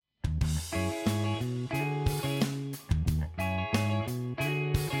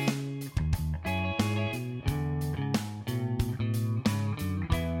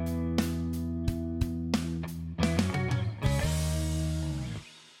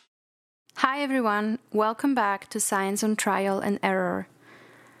Hi everyone, welcome back to Science on Trial and Error.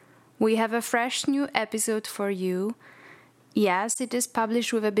 We have a fresh new episode for you. Yes, it is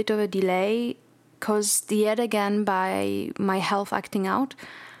published with a bit of a delay, caused yet again by my health acting out,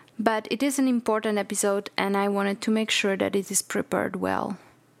 but it is an important episode and I wanted to make sure that it is prepared well.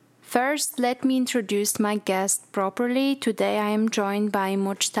 First, let me introduce my guest properly. Today I am joined by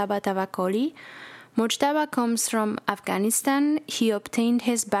Mojtaba Tavakoli. Mojtaba comes from Afghanistan. He obtained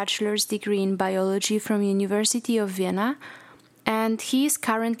his bachelor's degree in biology from University of Vienna, and he is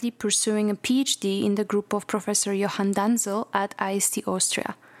currently pursuing a PhD in the group of Professor Johann Danzel at IST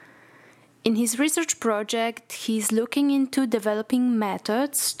Austria. In his research project, he is looking into developing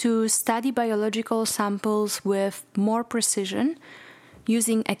methods to study biological samples with more precision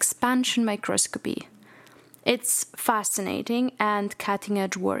using expansion microscopy. It's fascinating and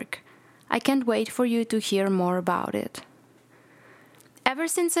cutting-edge work. I can't wait for you to hear more about it. Ever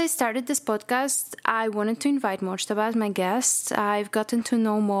since I started this podcast, I wanted to invite Mojtaba as my guest. I've gotten to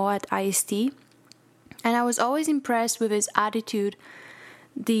know Mo at IST, and I was always impressed with his attitude,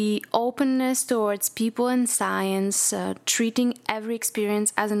 the openness towards people and science, treating every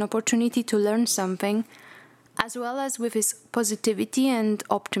experience as an opportunity to learn something, as well as with his positivity and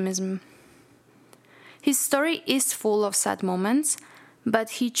optimism. His story is full of sad moments,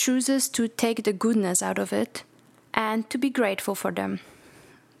 but he chooses to take the goodness out of it and to be grateful for them.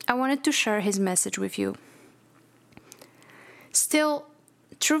 I wanted to share his message with you. Still,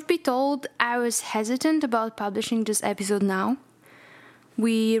 truth be told, I was hesitant about publishing this episode now.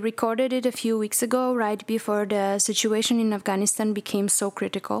 We recorded it a few weeks ago, right before the situation in Afghanistan became so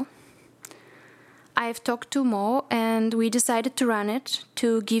critical. I've talked to Mo and we decided to run it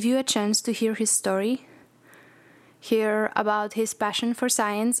to give you a chance to hear his story, hear about his passion for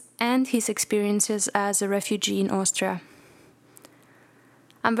science and his experiences as a refugee in Austria.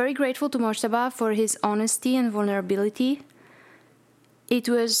 I'm very grateful to Mojtaba for his honesty and vulnerability. It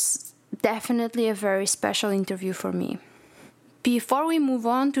was definitely a very special interview for me. Before we move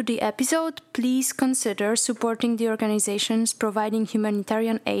on to the episode, please consider supporting the organizations providing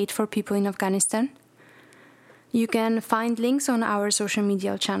humanitarian aid for people in Afghanistan. You can find links on our social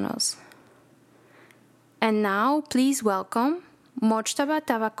media channels. And now, please welcome Mojtaba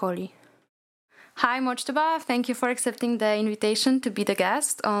Tavakoli. Hi, Mojtaba. Thank you for accepting the invitation to be the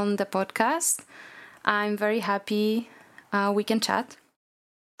guest on the podcast. I'm very happy we can chat.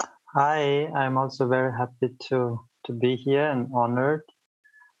 Hi, I'm also very happy to be here and honored.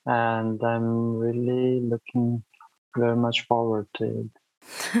 And I'm really looking very much forward to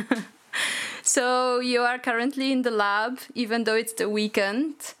it. So you are currently in the lab, even though it's the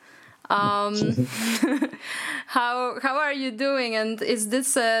weekend. How are you doing? And is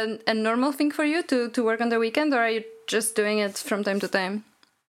this a normal thing for you to work on the weekend, or are you just doing it from time to time?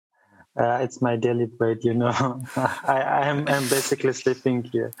 It's my daily bread, you know. I'm basically sleeping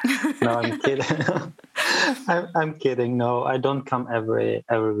here. No, I'm kidding. I'm kidding. No, I don't come every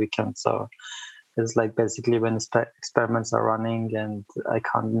weekend. So it's like basically when experiments are running and I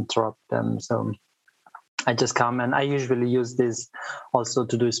can't interrupt them. So I just come, and I usually use this also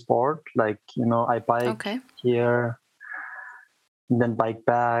to do sport. Like, you know, I bike here, and then bike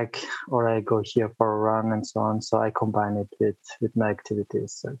back, or I go here for a run and so on. So I combine it with my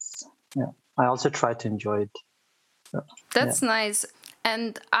activities. So I also try to enjoy it. So, That's nice.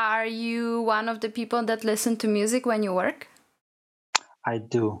 And are you one of the people that listen to music when you work? I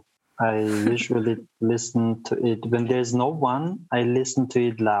do. I usually listen to it when there's no one. I listen to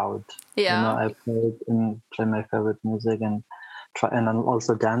it loud. Yeah. You know, I play my favorite music and try, and I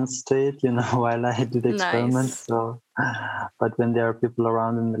also dance to it. You know, while I do the experiment. Nice. So, but when there are people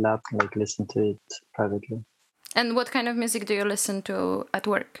around in the lab, I like listen to it privately. And what kind of music do you listen to at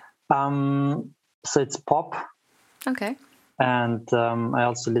work? So it's pop. Okay. And I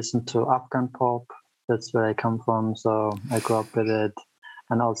also listen to Afghan pop. That's where I come from. So I grew up with it.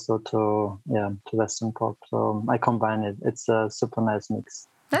 And also to Western pop. So I combine it. It's a super nice mix.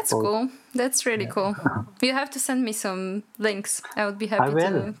 That's cool. That's really cool. You have to send me some links. I would be happy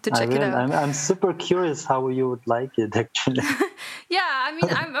to check it out. I'm super curious how you would like it, actually. Yeah, I mean,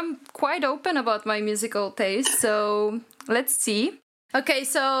 I'm quite open about my musical taste. So let's see. Okay,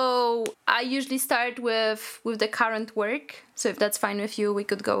 so I usually start with the current work. So if that's fine with you, we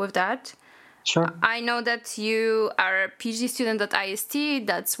could go with that. Sure. I know that you are a PhD student at IST.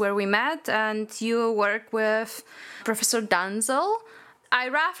 That's where we met. And you work with Professor Danzel. I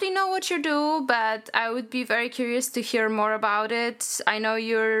roughly know what you do, but I would be very curious to hear more about it. I know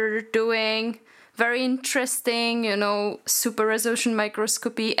you're doing very interesting, super resolution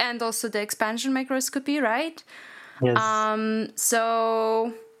microscopy and also the expansion microscopy, right? Yes.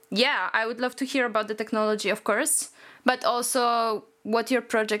 So Yeah, I would love to hear about the technology, of course, but also what your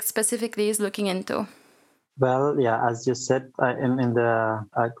project specifically is looking into. Well, yeah, as you said, I am in the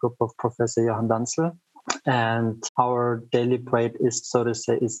group of Professor Johan Danzel, and our daily bread is, so to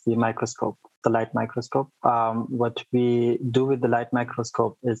say, is the microscope, the light microscope. What we do with the light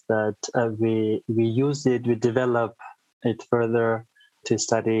microscope is that we use it, we develop it further to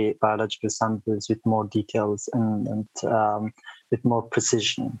study biological samples with more details and with more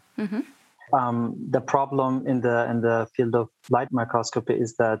precision. Mm-hmm. The problem in the field of light microscopy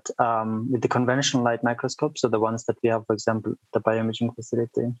is that with the conventional light microscopes, so the ones that we have, for example, the bioimaging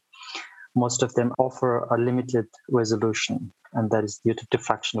facility, most of them offer a limited resolution, and that is due to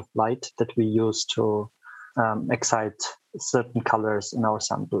diffraction of light that we use to excite certain colors in our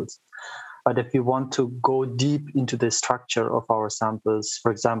samples. But if you want to go deep into the structure of our samples,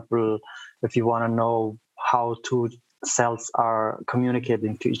 for example, if you want to know how two cells are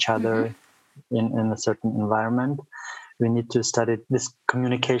communicating to each other in a certain environment, we need to study this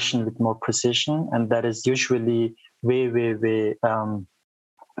communication with more precision, and that is usually way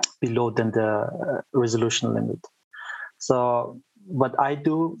below than the resolution limit. So what I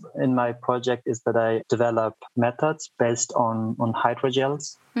do in my project is that I develop methods based on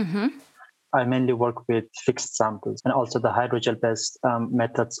hydrogels. Mm-hmm. I mainly work with fixed samples, and also the hydrogel-based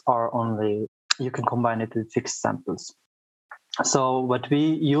methods are only, you can combine it with fixed samples. So what we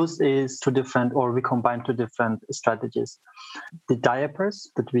use is we combine two different strategies. The diapers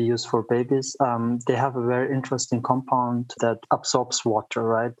that we use for babies, they have a very interesting compound that absorbs water,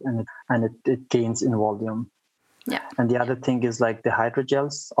 right? And it gains in volume. Yeah. And the other thing is like the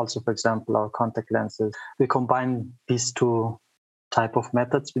hydrogels, also, for example, our contact lenses. We combine these two type of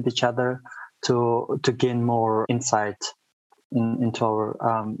methods with each other to gain more insight into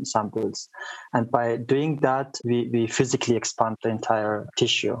our samples. And by doing that, we physically expand the entire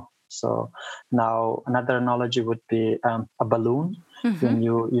tissue. So now another analogy would be a balloon. Mm-hmm. When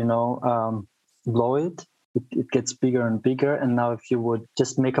you blow it, it gets bigger and bigger. And now if you would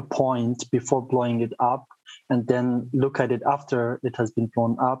just make a point before blowing it up and then look at it after it has been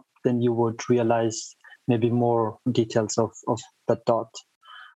blown up, then you would realize maybe more details of that dot.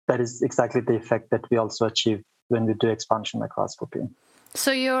 That is exactly the effect that we also achieve when we do expansion microscopy.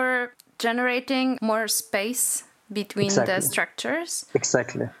 So you're generating more space between the structures?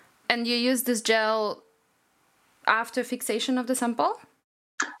 Exactly. And you use this gel after fixation of the sample?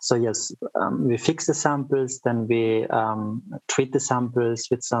 So yes, we fix the samples, then we treat the samples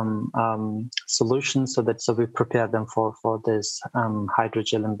with some solutions so we prepare them for this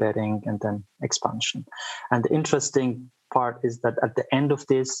hydrogel embedding and then expansion. And the interesting part is that at the end of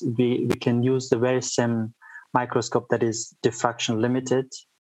this, we can use the very same microscope that is diffraction limited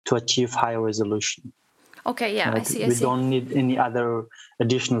to achieve higher resolution. Okay, yeah, I see. We don't need any other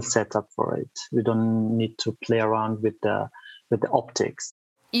additional setup for it. We don't need to play around with the optics.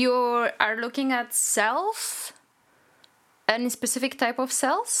 You are looking at cells? Any specific type of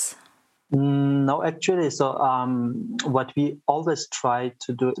cells? No, actually. So what we always try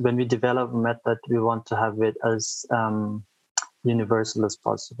to do when we develop a method, we want to have it as universal as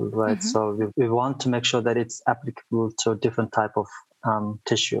possible, right? Mm-hmm. So we want to make sure that it's applicable to different type of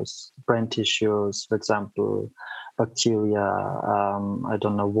tissues, brain tissues, for example, bacteria,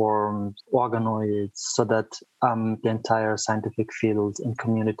 worms, organoids, so that the entire scientific field and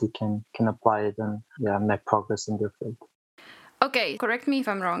community can apply it and make progress in their field. Okay, correct me if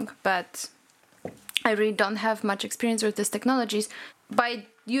I'm wrong, but I really don't have much experience with these technologies. By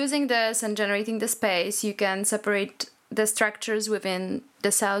using this and generating the space, you can separate the structures within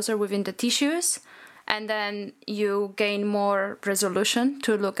the cells or within the tissues, and then you gain more resolution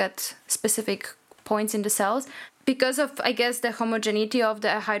to look at specific points in the cells. Because of, I guess, the homogeneity of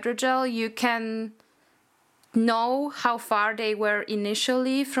the hydrogel, you can know how far they were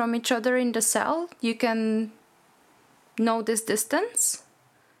initially from each other in the cell. You can know this distance.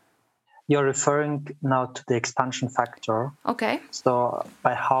 You're referring now to the expansion factor. Okay. So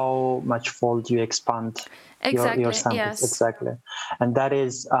by how much fold you expand your samples. Yes. Exactly. And that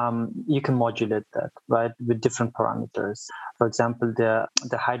is, you can modulate that, right, with different parameters. For example, the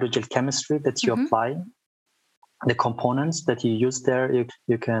hydrogel chemistry that you apply, the components that you use there,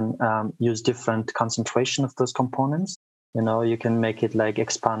 you can use different concentration of those components. You can make it like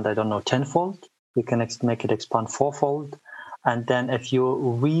expand, 10-fold. You can make it expand 4-fold. And then if you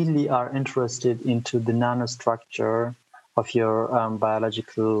really are interested into the nanostructure of your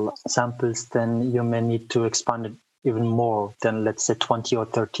biological samples, then you may need to expand it even more than, let's say, 20 or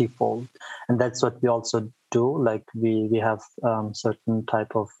 30-fold. And that's what we also do. Like we have certain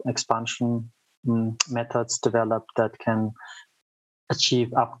type of expansion methods developed that can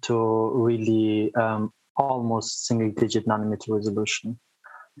achieve up to really almost single-digit nanometer resolution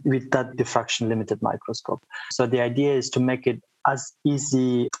with that diffraction limited microscope. So the idea is to make it as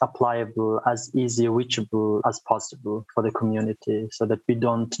easy applicable, as easy reachable as possible for the community, so that we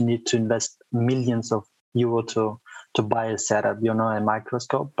don't need to invest millions of euro to buy a setup, a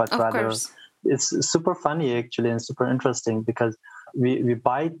microscope, but rather it's super funny actually and super interesting because we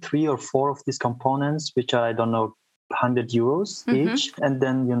buy 3 or 4 of these components, which are, I don't know, 100 euros each. And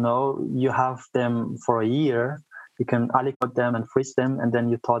then, you have them for a year. You can aliquot them and freeze them, and then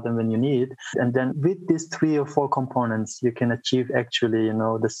you thaw them when you need. And then with these 3 or 4 components, you can achieve actually,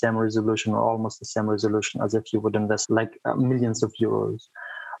 the same resolution or almost the same resolution as if you would invest like millions of euros.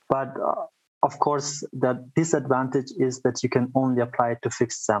 But of course, the disadvantage is that you can only apply it to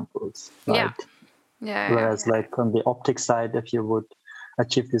fixed samples, right? Whereas like on the optic side, if you would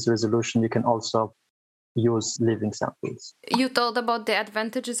achieve this resolution, you can also use living samples. You told about the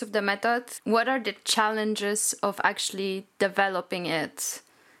advantages of the method. What are the challenges of actually developing it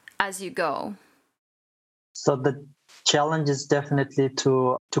as you go? So the challenge is definitely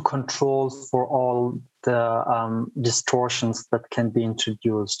to control for all the distortions that can be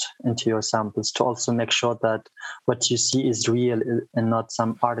introduced into your samples, to also make sure that what you see is real and not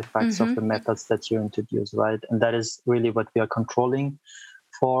some artifacts of the methods that you introduce, right? And that is really what we are controlling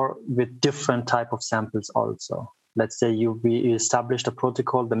for with different type of samples also. Let's say we established a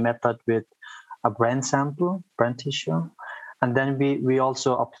protocol, the method with a brain sample, brain tissue, and then we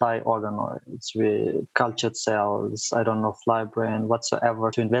also apply organoids, we cultured cells, I don't know, fly brain, whatsoever,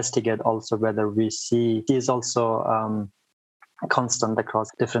 to investigate also whether we see is also constant across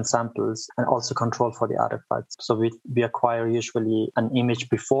different samples, and also control for the artifacts. So we acquire usually an image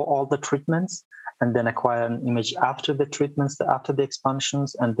before all the treatments, and then acquire an image after the treatments, after the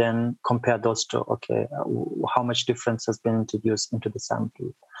expansions, and then compare those to, how much difference has been introduced into the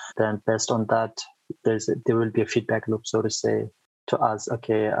sample. Then based on that, there will be a feedback loop, so to say, to us,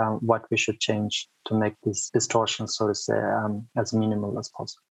 what we should change to make these distortions, so to say, as minimal as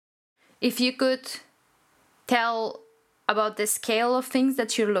possible. If you could tell about the scale of things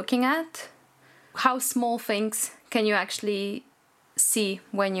that you're looking at, how small things can you actually see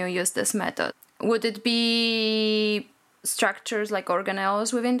when you use this method? Would it be structures like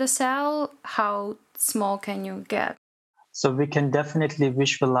organelles within the cell? How small can you get? So we can definitely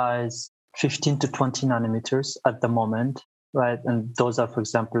visualize 15 to 20 nanometers at the moment, right? And those are, for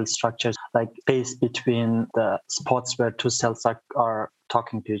example, structures like space between the spots where 2 cells are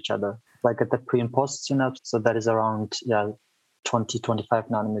talking to each other, like at the pre and post synapse. So that is around 20, 25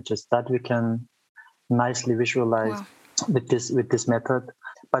 nanometers that we can nicely visualize with this method.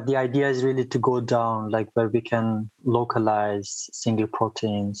 But the idea is really to go down, like where we can localize single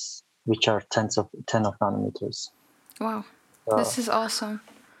proteins, which are 10 of nanometers. Wow, this is awesome.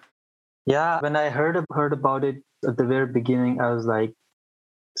 Yeah, when I heard about it at the very beginning, I was like,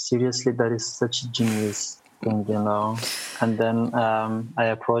 seriously, that is such a genius thing, And then I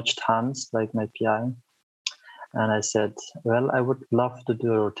approached Hans, like my PI, and I said, well, I would love to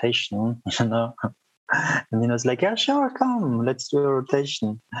do a rotation, And he was like, yeah, sure, come, let's do a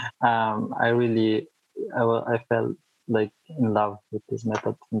rotation. I felt like in love with this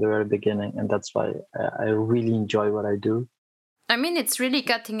method from the very beginning, and that's why I really enjoy what I do. I mean, it's really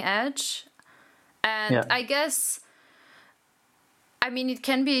cutting edge, and I guess, it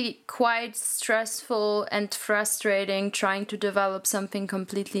can be quite stressful and frustrating trying to develop something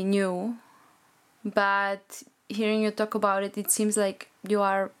completely new, but hearing you talk about it, it seems like you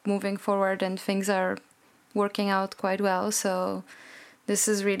are moving forward and things are working out quite well. So this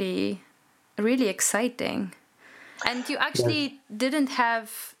is really, really exciting. And you actually didn't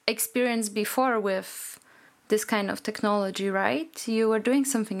have experience before with this kind of technology, right? You were doing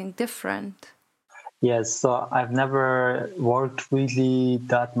something different. Yes, so I've never worked really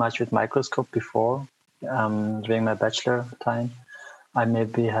that much with microscope before during my bachelor time. I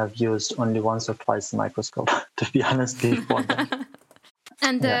maybe have used only once or twice the microscope, to be honest, before that.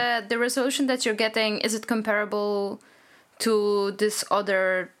 And the resolution that you're getting, is it comparable to this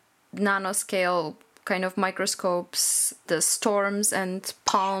other nanoscale kind of microscopes, the Storms and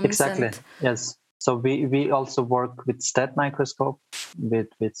Palms? Exactly, yes. So we also work with STED microscope, with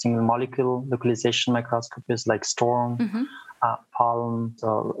single molecule localization microscopies like Storm, Palm.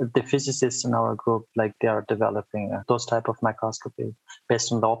 So the physicists in our group, like they are developing those type of microscopy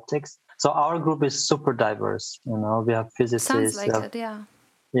based on the optics. So our group is super diverse. We have physicists. Sounds like it, yeah.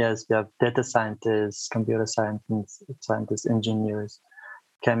 Yes, we have data scientists, computer scientists, engineers,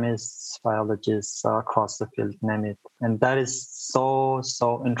 chemists, biologists across the field, name it. And that is so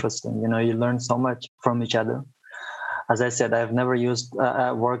interesting. You learn so much from each other. as I said, I've never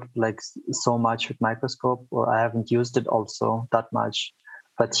worked like so much with microscope, or I haven't used it also that much.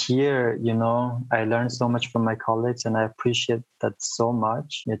 But here, I learned so much from my colleagues, and I appreciate that so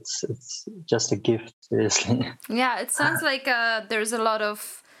much. It's just a gift, seriously. Yeah, it sounds like there's a lot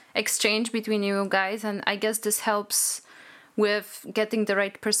of exchange between you guys, and I guess this helps with getting the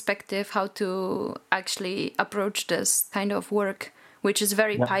right perspective, how to actually approach this kind of work, which is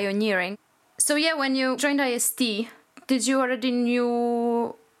very pioneering. So yeah, when you joined IST, did you already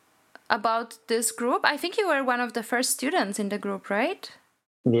knew about this group? I think you were one of the first students in the group, right?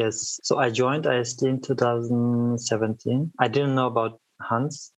 Yes. So I joined IST in 2017. I didn't know about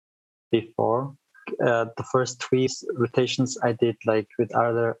Hans before. The first 3 rotations I did like with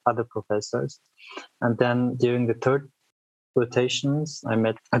other professors. And then during the third rotations, I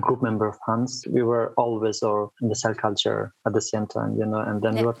met a group member of Hans. We were always in the cell culture at the same time, and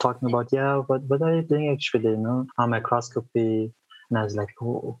then we were talking about, what are you doing actually, microscopy. And I was like,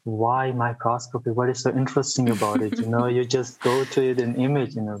 why microscopy? What is so interesting about it? You just go to it in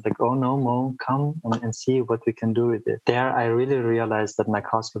image, like, oh no, Mo, come and see what we can do with it. There, I really realized that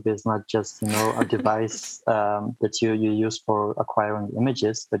microscopy is not just, a device that you use for acquiring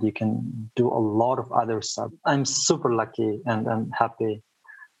images, but you can do a lot of other stuff. I'm super lucky and happy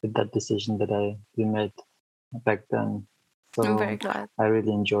with that decision that we made back then. So I'm very glad. I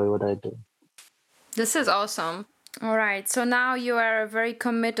really enjoy what I do. This is awesome. All right, so now you are a very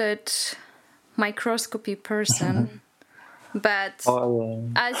committed microscopy person, but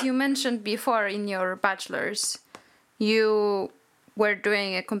as you mentioned before in your bachelor's, you were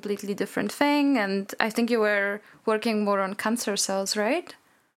doing a completely different thing, and I think you were working more on cancer cells, right?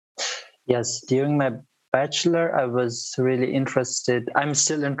 Yes, during my bachelor, I was really interested. I'm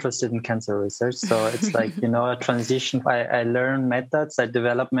still interested in cancer research, so it's like, a transition. I learn methods, I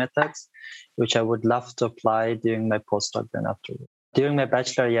develop methods, which I would love to apply during my postdoc then afterwards. During my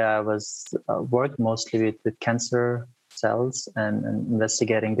bachelor, I was worked mostly with cancer cells and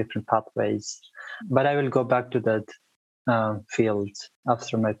investigating different pathways. But I will go back to that field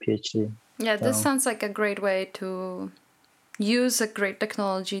after my PhD. Yeah, this sounds like a great way to use a great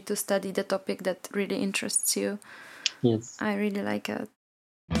technology to study the topic that really interests you. Yes. I really like it.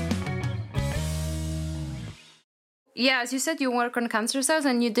 Yeah, as you said, you work on cancer cells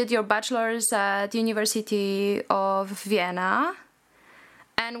and you did your bachelor's at the University of Vienna.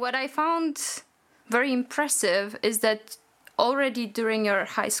 And what I found very impressive is that already during your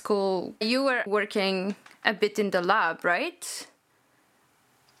high school, you were working a bit in the lab, right?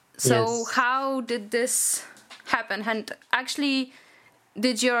 So yes. How did this happen? And actually,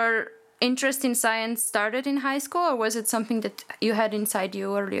 did your interest in science started in high school, or was it something that you had inside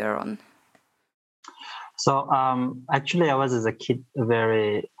you earlier on? So actually, I was as a kid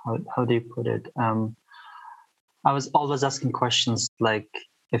very, how do you put it? I was always asking questions like,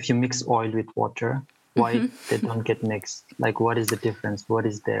 if you mix oil with water, why they don't get mixed? Like, what is the difference? What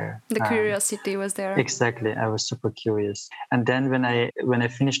is there? The curiosity was there. Exactly. I was super curious. And then when I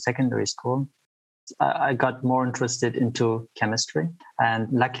finished secondary school, I got more interested into chemistry.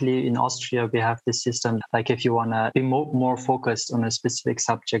 And luckily in Austria, we have this system, like if you want to be more focused on a specific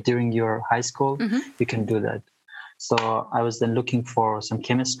subject during your high school, you can do that. So I was then looking for some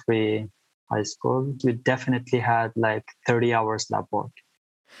chemistry high school. We definitely had like 30 hours lab work.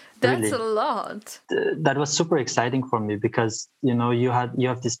 That's really a lot. That was super exciting for me because, you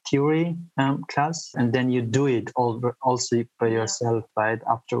have this theory class and then you do it also by yourself, right,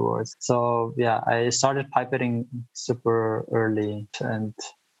 afterwards. So, I started pipetting super early and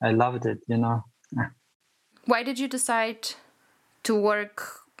I loved it, Why did you decide to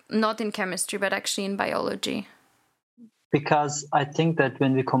work not in chemistry, but actually in biology? Because I think that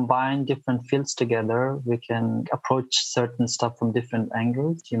when we combine different fields together, we can approach certain stuff from different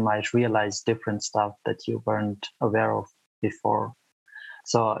angles. You might realize different stuff that you weren't aware of before.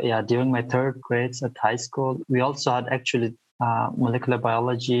 So during my third grades at high school, we also had actually molecular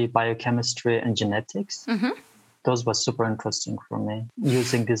biology, biochemistry, and genetics. Those were super interesting for me.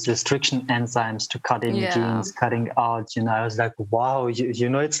 Using these restriction enzymes to cut in genes, cutting out, I was like, wow,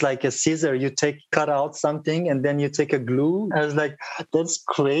 it's like a scissor. You cut out something and then you take a glue. I was like, that's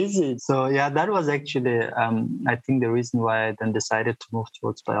crazy. So that was actually, I think the reason why I then decided to move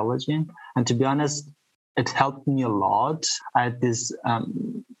towards biology. And to be honest, it helped me a lot. I had this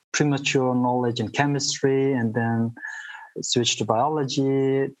premature knowledge in chemistry and then switched to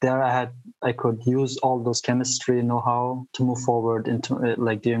biology. There I could use all those chemistry know-how to move forward into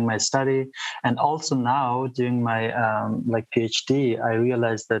during my study. And also now during my PhD, I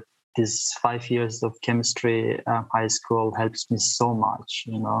realized that this 5 years of chemistry high school helps me so much,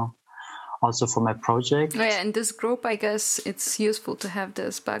 also for my project. Yeah, in this group, I guess it's useful to have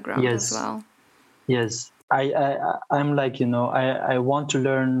this background as well. Yes. I'm like, I want to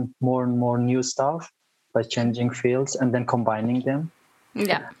learn more and more new stuff by changing fields and then combining them.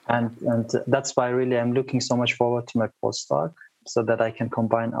 Yeah. And that's why really I'm looking so much forward to my postdoc, so that I can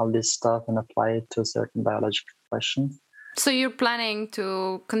combine all this stuff and apply it to certain biological questions. So you're planning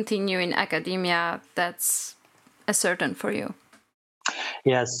to continue in academia, that's a certain for you?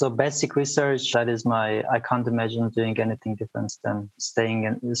 Yeah, so basic research, that is I can't imagine doing anything different than staying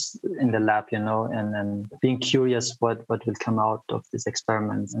in the lab, and being curious what will come out of these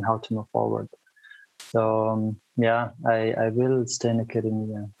experiments and how to move forward. So I will stay in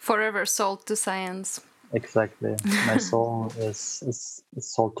academia. Forever sold to science. Exactly. My soul is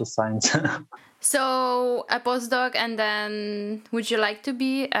sold to science. So a postdoc, and then would you like to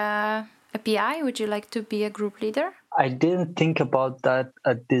be a PI? Would you like to be a group leader? I didn't think about that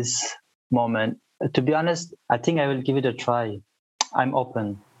at this moment. To be honest, I think I will give it a try. I'm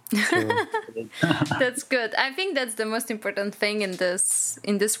open to it. That's good. I think that's the most important thing in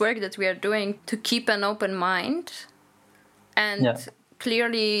this work that we are doing, to keep an open mind. And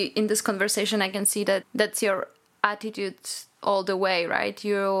clearly in this conversation, I can see that that's your attitude all the way, right?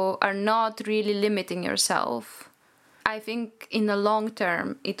 You are not really limiting yourself. I think in the long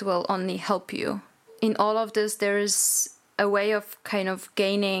term, it will only help you. In all of this, there's a way of kind of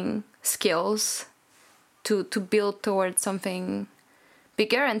gaining skills to build towards something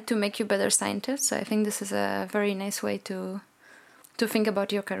bigger and to make you better scientists. So I think this is a very nice way to think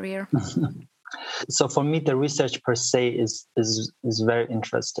about your career. So for me, the research per se is very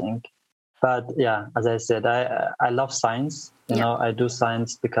interesting. But yeah, as I said, I love science. I do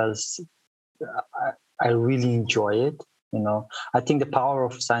science because I really enjoy it. I think the power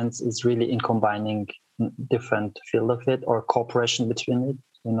of science is really in combining different field of it, or cooperation between it.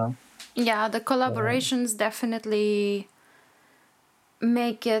 Yeah, the collaborations definitely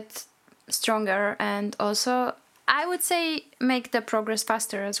make it stronger, and also I would say make the progress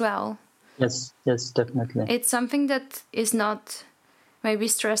faster as well. Yes, definitely. It's something that is not maybe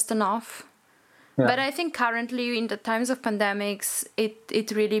stressed enough. Yeah. But I think currently in the times of pandemics,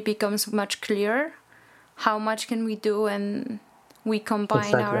 it really becomes much clearer how much can we do, and we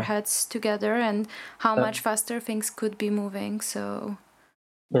combine our heads together, and how much faster things could be moving. So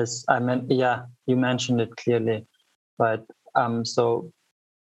yes, you mentioned it clearly, but so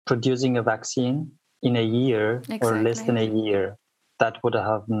producing a vaccine in a year or less than a year, that would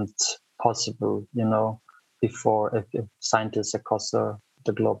have been possible, before if scientists across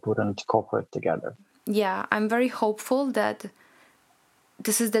the globe wouldn't cooperate together. Yeah, I'm very hopeful that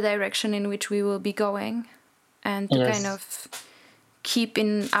this is the direction in which we will be going, and to kind of keep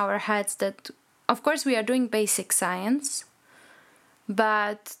in our heads that, of course, we are doing basic science,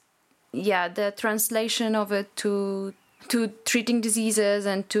 but the translation of it to treating diseases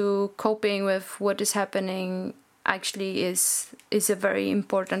and to coping with what is happening actually is a very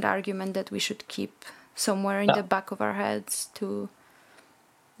important argument that we should keep somewhere in the back of our heads, to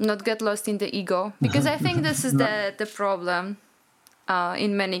not get lost in the ego, because I think this is the problem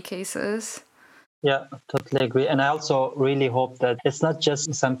in many cases. Yeah, totally agree. And I also really hope that it's not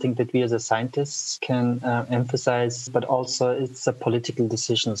just something that we as a scientists can emphasize, but also it's a political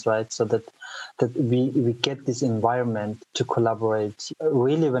decisions, right? So that we get this environment to collaborate.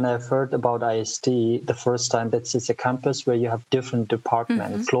 Really, when I've heard about IST the first time, that's a campus where you have different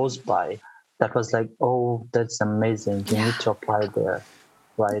departments close by. That was like, oh, that's amazing. You need to apply there,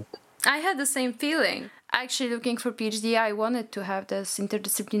 right? I had the same feeling. Actually, looking for PhD, I wanted to have this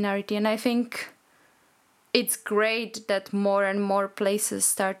interdisciplinarity, and I think it's great that more and more places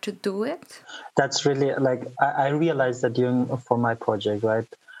start to do it. That's really, I realized that for my project, right?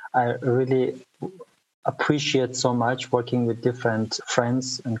 I really appreciate so much working with different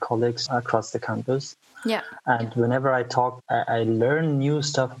friends and colleagues across the campus. Yeah. And whenever I talk, I learn new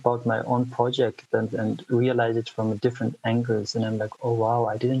stuff about my own project and realize it from different angles. And I'm like, oh, wow,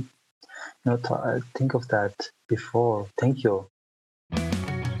 I didn't think of that before. Thank you.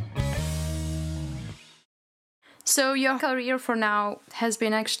 So your career for now has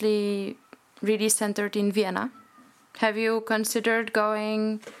been actually really centered in Vienna. Have you considered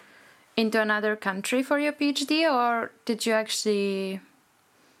going into another country for your PhD, or did you actually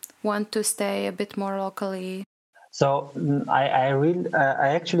want to stay a bit more locally? So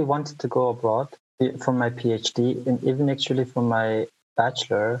I actually wanted to go abroad for my PhD and even actually for my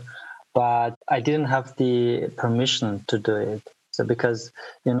bachelor, but I didn't have the permission to do it. So because,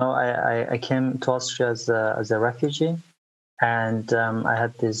 I came to Austria as a refugee, and I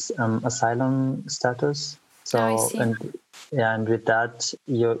had this asylum status. I So, see. and with that,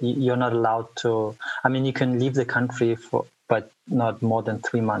 you're not allowed to. I mean, you can leave the country but not more than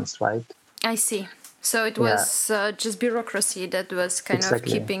 3 months, right? I see. So it Yeah, was just bureaucracy that was kind of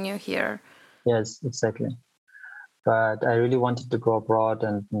exactly. keeping you here. Yes, exactly. But I really wanted to go abroad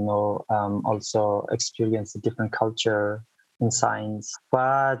and also experience a different culture in science.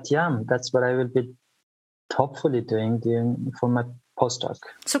 But yeah, that's what I will be hopefully doing for my postdoc.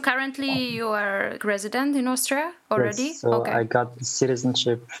 So currently you are resident in Austria already? Yes, so Okay. I got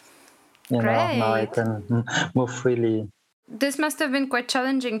citizenship. Now I Great. can move freely. This must have been quite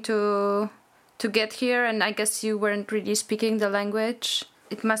challenging to get here, and I guess you weren't really speaking the language.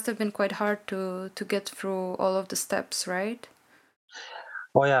 It must have been quite hard to get through all of the steps, right?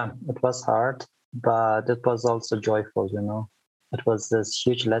 Oh yeah, it was hard, but it was also joyful. It was this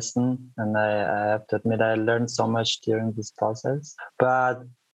huge lesson, and I have to admit I learned so much during this process. But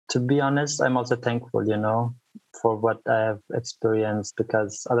to be honest, I'm also thankful, for what I have experienced,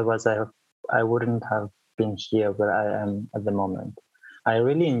 because otherwise I wouldn't have been here where I am at the moment. I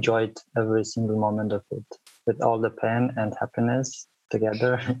really enjoyed every single moment of it, with all the pain and happiness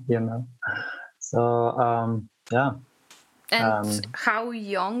together. So yeah. And how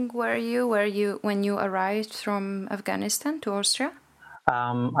young were you when you arrived from Afghanistan to Austria?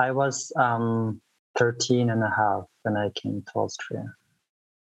 I was 13 and a half when I came to Austria.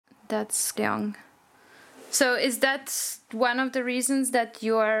 That's young. So is that one of the reasons that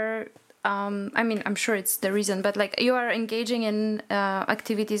you are, I mean, I'm sure it's the reason, but like you are engaging in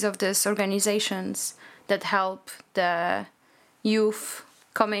activities of these organizations that help the youth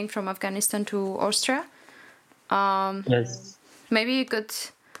coming from Afghanistan to Austria? Yes. Maybe you could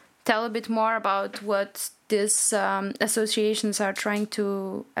tell a bit more about what these associations are trying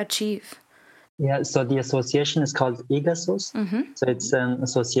to achieve. Yeah, so the association is called IGASUS. Mm-hmm. So it's an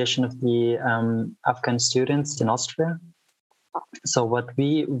association of the Afghan students in Austria. So what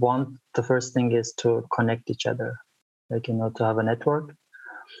we want, the first thing is to connect each other, to have a network,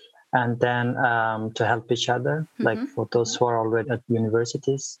 and then to help each other, like for those who are already at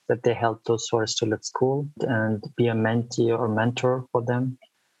universities, that they help those who are still at school and be a mentee or mentor for them.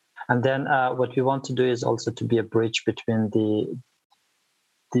 And then what we want to do is also to be a bridge between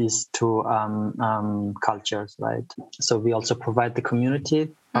these two cultures, right? So we also provide the community,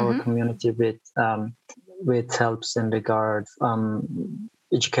 our community, with helps in regard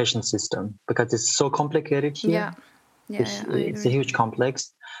education system, because it's so complicated here. It's a huge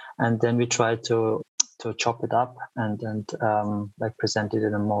complex, and then we try to chop it up and like present it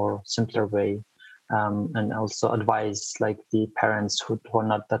in a more simpler way. And also advise like the parents who are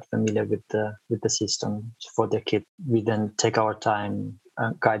not that familiar with the system for their kid. We then take our time,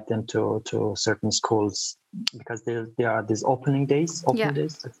 guide them to certain schools, because there are these open days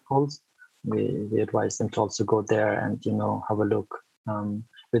at schools. We advise them to also go there and have a look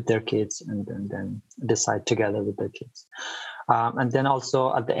with their kids, and then decide together with their kids. And then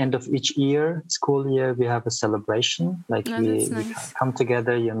also at the end of each school year, we have a celebration. Like we come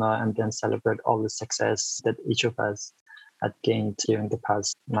together, and then celebrate all the success that each of us had gained during the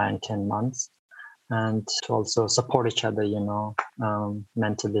past 9-10 months, and to also support each other,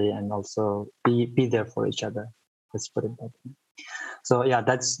 mentally, and also be there for each other. Let's put it that way. So yeah,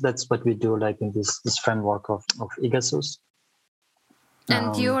 that's what we do, like in this framework of IGASUS.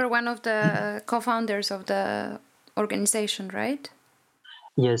 And you are one of the co-founders of the organization, right?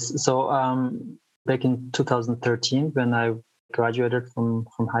 Yes. So back in 2013, when I graduated from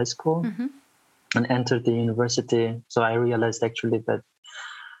high school and entered the university, so I realized actually that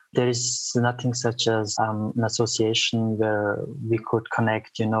there is nothing such as an association where we could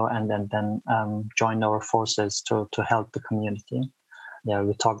connect, and then join our forces to help the community. Yeah,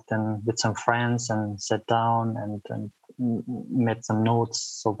 we talked then with some friends and sat down and made some notes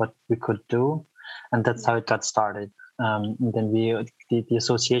so what we could do, and that's how it got started. And then the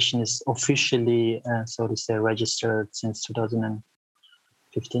association is officially, so to say, registered since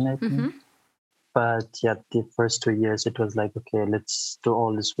 2015, I think. But yeah, the first 2 years it was like, okay, let's do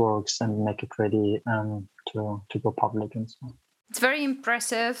all these works and make it ready to go public and so on. It's very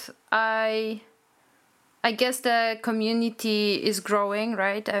impressive. I guess the community is growing,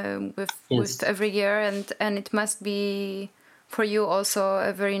 right? With every year, and it must be for you also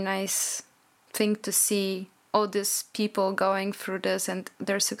a very nice thing to see all these people going through this and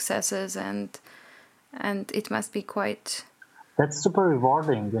their successes, and it must be quite. That's super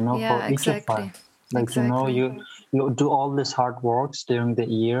rewarding, for each of us. Like you do all these hard works during the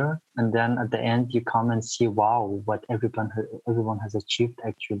year, and then at the end you come and see, wow, what everyone has achieved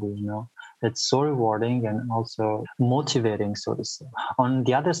actually. It's so rewarding and also motivating, so to say. On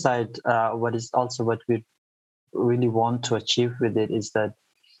the other side, what we really want to achieve with it is that,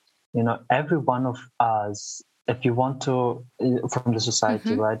 every one of us, if you want to, from the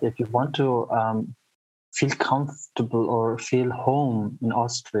society, right, if you want to feel comfortable or feel home in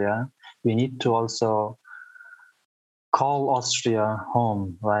Austria, we need to also call Austria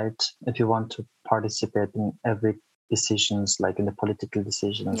home, right? If you want to participate in every decisions, like in the political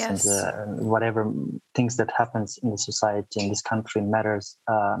decisions, Yes. and whatever things that happens in the society in this country matter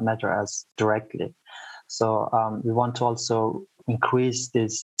us directly. So we want to also increase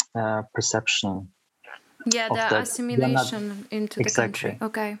this perception. Yeah, of the that assimilation into the country.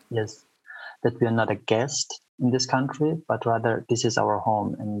 Okay. Yes, that we are not a guest in this country, but rather this is our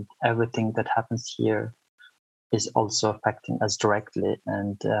home, and everything that happens here is also affecting us directly.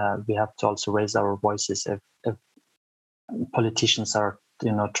 And we have to also raise our voices if politicians are,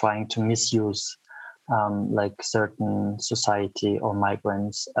 trying to misuse like certain society or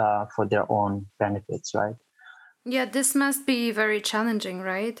migrants for their own benefits, right? Yeah, this must be very challenging,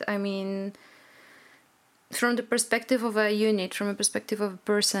 right? I mean, from the perspective of a unit, from a perspective of a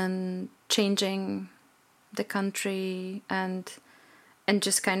person changing the country and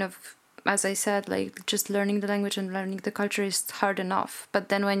just kind of, as I said, like just learning the language and learning the culture is hard enough. But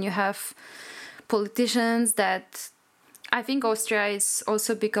then when you have politicians that, I think Austria is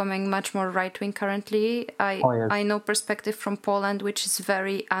also becoming much more right-wing currently. I know perspective from Poland, which is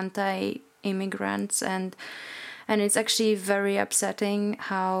very anti-immigrants, and it's actually very upsetting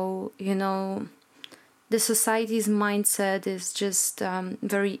how, the society's mindset is just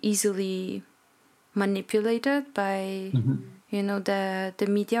very easily manipulated by, the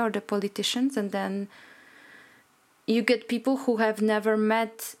media or the politicians. And then you get people who have never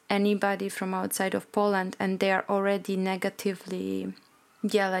met anybody from outside of Poland, and they are already negatively,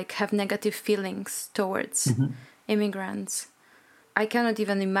 have negative feelings towards immigrants. I cannot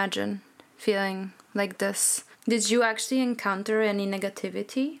even imagine feeling like this. Did you actually encounter any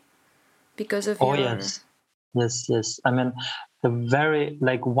negativity because of your... Yes. I mean, the very,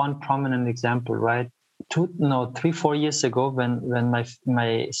 like, one prominent example, right? 3-4 years ago, when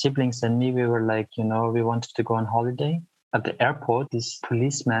my siblings and me, we were like, we wanted to go on holiday at the airport. This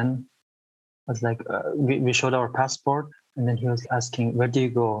policeman was like, we showed our passport, and then he was asking, where do you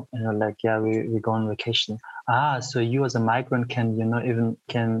go? And we're like, yeah, we go on vacation. So you as a migrant can, even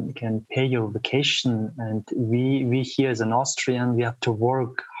can pay your vacation, and we here as an Austrian, we have to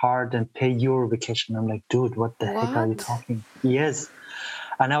work hard and pay your vacation. I'm like, dude, what the heck are you talking? Yes.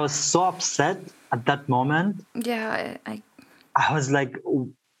 And I was so upset at that moment. Yeah, I was like,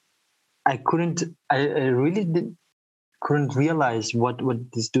 I really couldn't realize what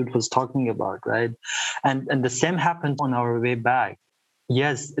this dude was talking about, right? And the same happened on our way back.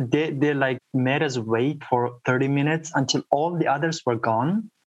 Yes, they like made us wait for 30 minutes until all the others were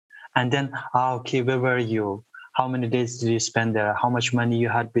gone. And then, okay, where were you? How many days did you spend there? How much money you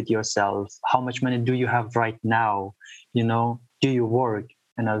had with yourself? How much money do you have right now? Do you work?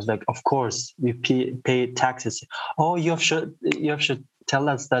 And I was like, of course, we pay taxes. Oh, you should tell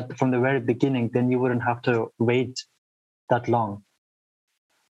us that from the very beginning, then you wouldn't have to wait that long.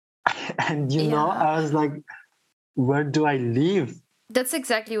 And I was like, where do I live? That's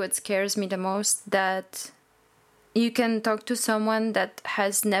exactly what scares me the most, that you can talk to someone that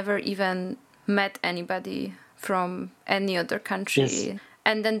has never even met anybody from any other country. Yes.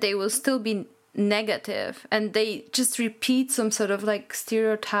 And then they will still be negative, and they just repeat some sort of like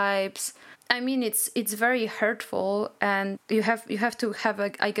stereotypes. I mean, it's very hurtful, and you have to have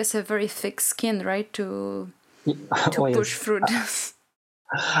I guess a very thick skin, right, to push through this.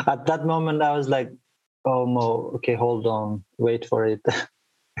 At that moment, I was like, oh no, okay, hold on, wait for it.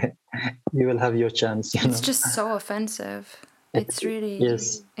 You will have your chance. It's just so offensive. It's really,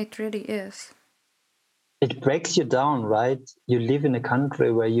 yes, it really is. It breaks you down, right? You live in a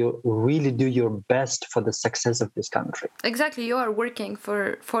country where you really do your best for the success of this country. Exactly. You are working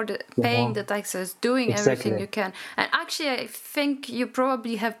for the paying the taxes, doing everything you can. And actually, I think you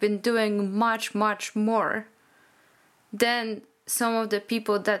probably have been doing much, much more than some of the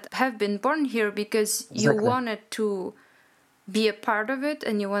people that have been born here, because you wanted to be a part of it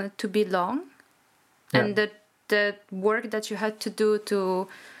and you wanted to belong. Yeah. And the work that you had to do to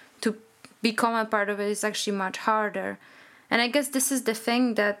become a part of it is actually much harder. And I guess this is the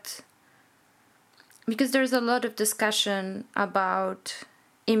thing, that because there's a lot of discussion about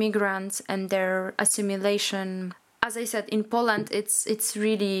immigrants and their assimilation. As I said, in Poland, it's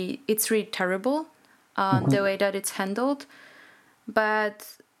really terrible, the way that it's handled.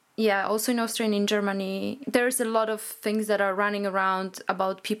 But yeah, also in Austria and in Germany, there's a lot of things that are running around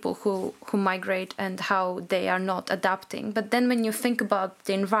about people who migrate and how they are not adapting. But then when you think about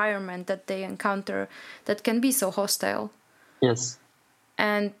the environment that they encounter, that can be so hostile. Yes.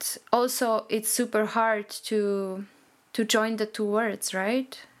 And also it's super hard to join the two words,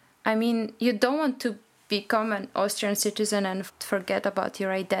 right? I mean, you don't want to become an Austrian citizen and forget about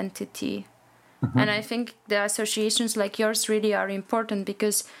your identity. Mm-hmm. And I think the associations like yours really are important,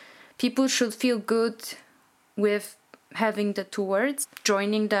 because people should feel good with having the two words,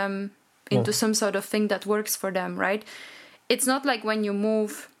 joining them into some sort of thing that works for them, right? It's not like when you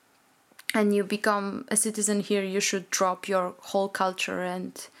move and you become a citizen here, you should drop your whole culture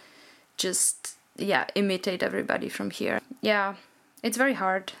and just, imitate everybody from here. Yeah, it's very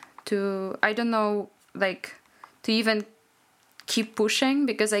hard to, I don't know, like, to even keep pushing,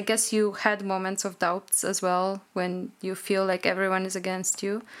 because I guess you had moments of doubts as well when you feel like everyone is against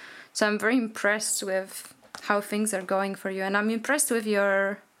you. So I'm very impressed with how things are going for you, and I'm impressed with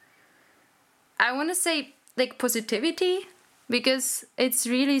your, I want to say, like, positivity, because it's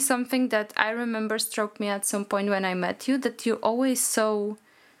really something that I remember struck me at some point when I met you, that you're always so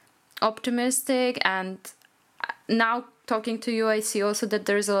optimistic. And now talking to you, I see also that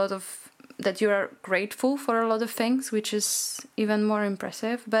there's a lot of, that you are grateful for a lot of things, which is even more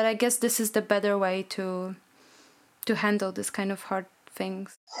impressive. But I guess this is the better way to handle this kind of hard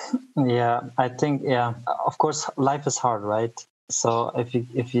things. Yeah, I think, of course, life is hard, right? So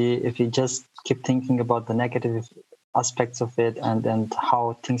if you just keep thinking about the negative aspects of it and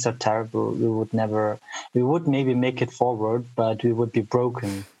how things are terrible, we would maybe make it forward, but we would be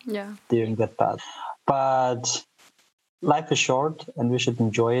broken during that path. But life is short, and we should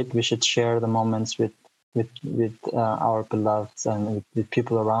enjoy it. We should share the moments with our beloveds and with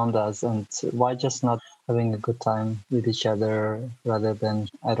people around us. And why just not having a good time with each other, rather than,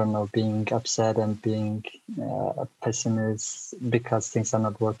 I don't know, being upset and being a pessimist because things are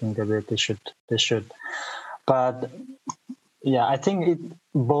not working the way they should. But yeah, I think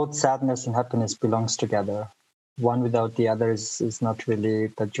both sadness and happiness belongs together. One without the other is not really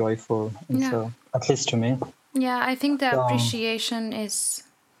that joyful. And so, at least to me. Yeah, I think the appreciation is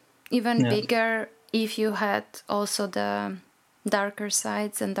even bigger if you had also the darker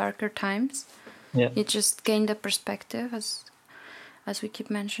sides and darker times. Yeah. You just gain the perspective, as we keep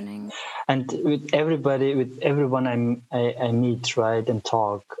mentioning. And with everyone I meet, right, and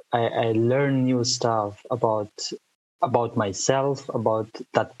talk, I learn new stuff about myself, about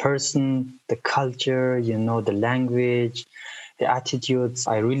that person, the culture, the language, the attitudes.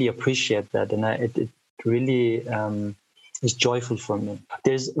 I really appreciate that, and it really is joyful for me.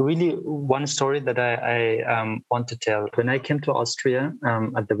 There's really one story that I want to tell. When I came to Austria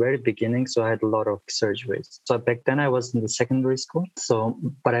at the very beginning, so I had a lot of surgeries. So back then I was in the secondary school,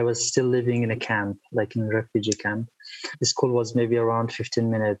 but I was still living in a camp, like in a refugee camp. The school was maybe around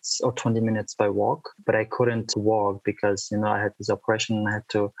 15 minutes or 20 minutes by walk, but I couldn't walk because, I had this operation and I had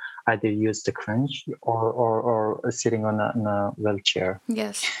to either use the crutch or sitting on a wheelchair.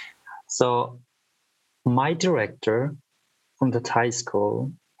 Yes. So my director from that high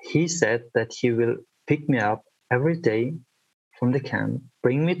school, he said that he will pick me up every day from the camp,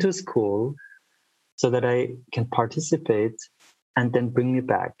 bring me to school so that I can participate, and then bring me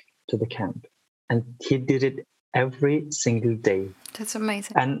back to the camp. And he did it every single day. That's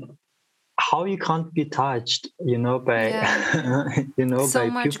amazing. And how you can't be touched, by so by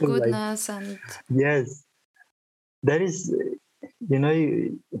much people goodness like, yes, that is,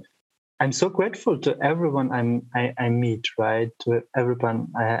 I'm so grateful to everyone I meet, right? To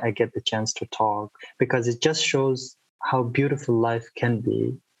everyone I get the chance to talk, because it just shows how beautiful life can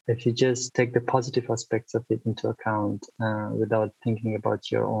be if you just take the positive aspects of it into account without thinking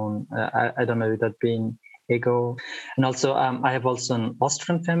about your own, I don't know, without being ego. And also, I have also an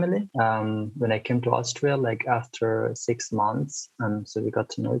Austrian family. When I came to Austria, like after 6 months, so we got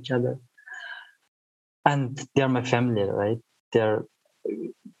to know each other. And they're my family, right? They're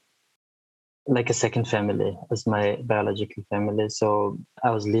like a second family as my biological family. So I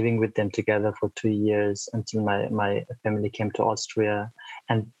was living with them together for 2 years until my family came to Austria,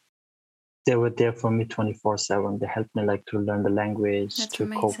 and they were there for me 24/7. They helped me like to learn the language, to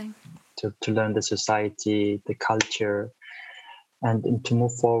cope, to learn the society, the culture, and to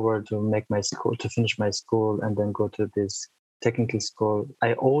move forward, to make my school, to finish my school, and then go to this technical school.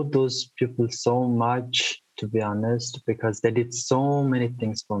 I owe those people so much, to be honest, because they did so many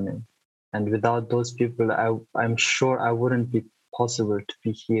things for me. And without those people, I'm sure I wouldn't be possible to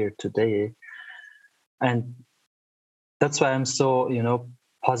be here today. And that's why I'm so,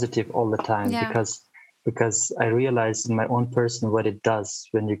 positive all the time, because because I realized in my own person what it does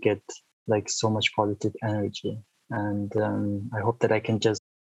when you get like so much positive energy. And I hope that I can just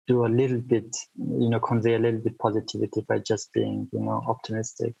do a little bit, convey a little bit positivity by just being,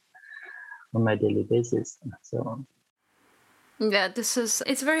 optimistic on my daily basis. So yeah,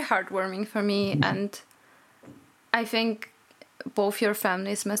 it's very heartwarming for me. And I think both your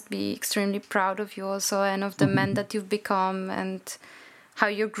families must be extremely proud of you also, and of the man that you've become, and how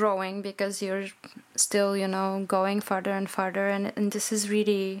you're growing, because you're still, going farther and farther. And this is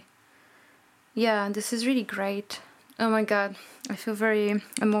really, this is really great. Oh my God, I feel very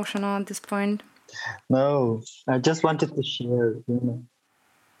emotional at this point. no, I just wanted to share,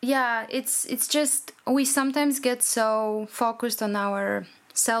 Yeah, it's just we sometimes get so focused on our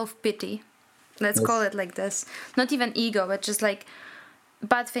self-pity. Let's call it like this. Not even ego, but just like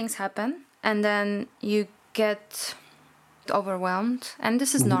bad things happen, and then you get overwhelmed, and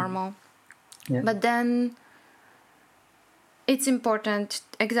this is normal. Yeah. But then it's important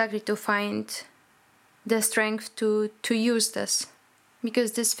exactly to find the strength to use this,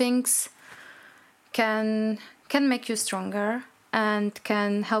 because these things can make you stronger and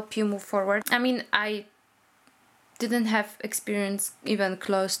can help you move forward. I mean, I didn't have experience even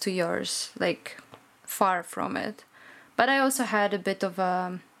close to yours, like far from it. But I also had a bit of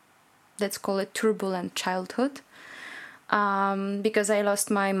a, let's call it, turbulent childhood, because I lost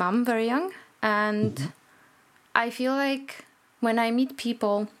my mom very young. And I feel like when I meet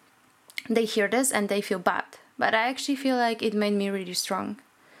people, they hear this and they feel bad. But I actually feel like it made me really strong.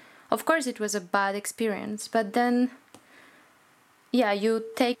 Of course, it was a bad experience, but then, you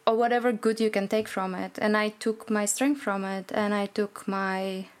take whatever good you can take from it. And I took my strength from it, and I took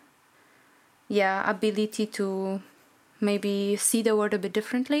my, ability to maybe see the world a bit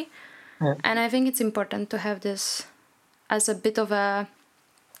differently. Yeah. And I think it's important to have this as a bit of a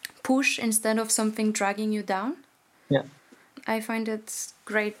push instead of something dragging you down. Yeah. I find it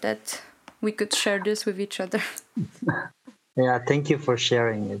great that we could share this with each other. Yeah, thank you for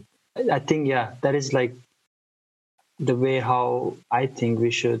sharing it. I think, that is like the way how I think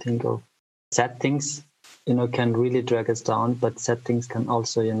we should think of sad things, can really drag us down, but sad things can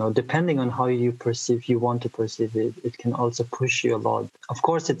also, depending on how you want to perceive it, it can also push you a lot. Of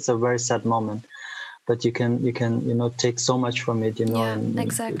course, it's a very sad moment, but you can, take so much from it, and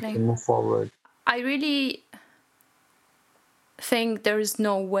exactly. move forward. I really think there is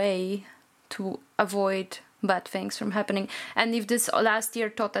no way to avoid bad things from happening. And if this last year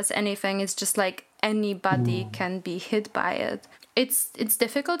taught us anything, it's just like anybody can be hit by it. It's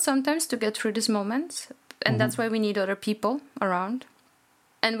difficult sometimes to get through these moments, and that's why we need other people around.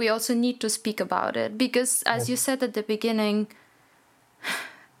 And we also need to speak about it, because as you said at the beginning,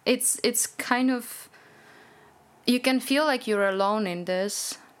 it's kind of, you can feel like you're alone in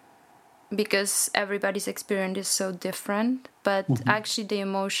this, because everybody's experience is so different, but actually the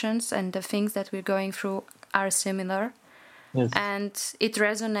emotions and the things that we're going through are similar. Yes. And it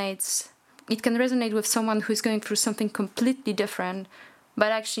can resonate with someone who's going through something completely different,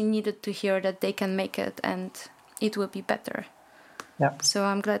 but actually needed to hear that they can make it and it will be better. Yeah. So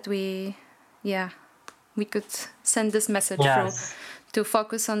I'm glad we could send this message through, to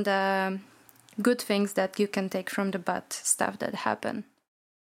focus on the good things that you can take from the bad stuff that happen.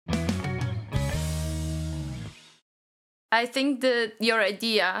 I think that your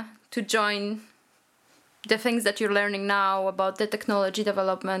idea to join the things that you're learning now about the technology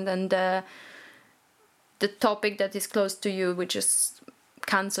development and the topic that is close to you, which is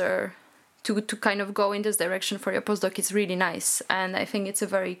cancer, to kind of go in this direction for your postdoc is really nice. And I think it's a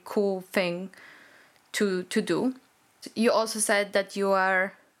very cool thing to do. You also said that you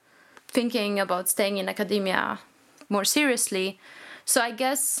are thinking about staying in academia more seriously. So I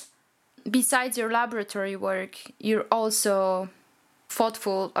guess besides your laboratory work, you're also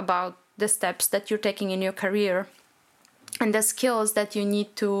thoughtful about the steps that you're taking in your career and the skills that you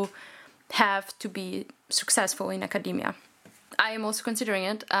need to have to be successful in academia. I am also considering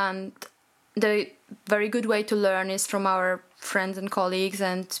it, and the very good way to learn is from our friends and colleagues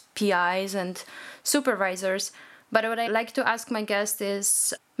and PIs and supervisors. But what I like to ask my guest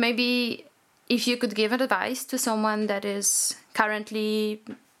is maybe if you could give advice to someone that is currently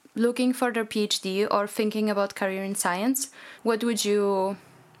looking for their PhD or thinking about career in science, what would you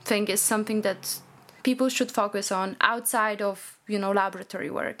think is something that people should focus on outside of, laboratory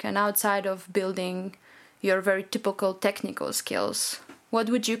work and outside of building your very typical technical skills? What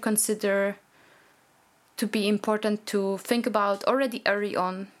would you consider to be important to think about already early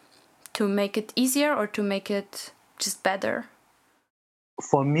on to make it easier or to make it just better?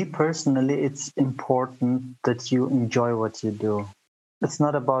 For me personally, it's important that you enjoy what you do. It's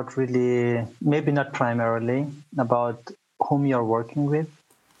not about really, maybe not primarily about whom you're working with,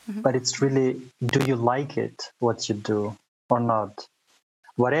 but it's really, do you like it, what you do or not?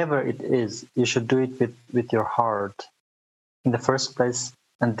 Whatever it is, you should do it with your heart in the first place,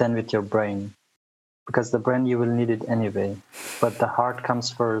 and then with your brain. Because the brain, you will need it anyway, but the heart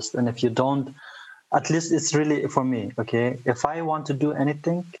comes first. And if you don't, at least it's really for me, okay? If I want to do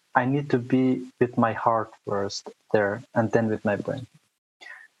anything, I need to be with my heart first there, and then with my brain.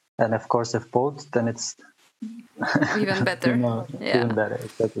 And of course, if both, then it's even better. Even better,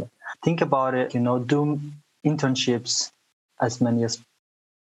 exactly. Think about it, do internships as many as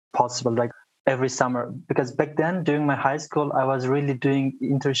possible, like every summer. Because back then, during my high school, I was really doing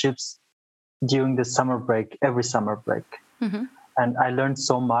internships during the summer break, every summer break. And I learned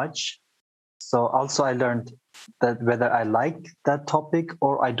so much. So also I learned that whether I like that topic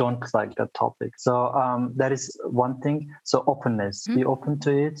or I don't like that topic. So that is one thing. So openness, be open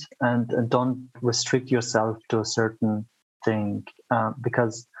to it, and don't restrict yourself to a certain thing,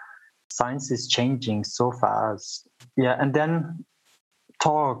 because science is changing so fast. Yeah, and then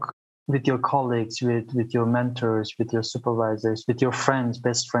talk with your colleagues, with your mentors, with your supervisors, with your friends,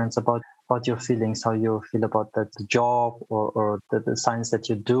 best friends, about your feelings, how you feel about that job or the science that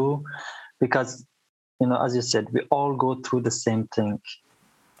you do. Because, as you said, we all go through the same thing.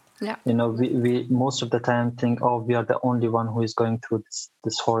 Yeah. We most of the time think, oh, we are the only one who is going through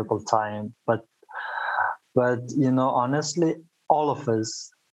this horrible time. But honestly, all of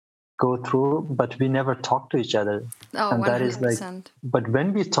us go through, but we never talk to each other. Oh, and 100%. that is like, but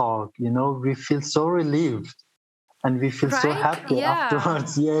when we talk, we feel so relieved and we feel so happy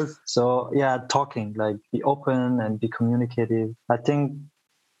afterwards. Yes. So yeah, talking, like, be open and be communicative. I think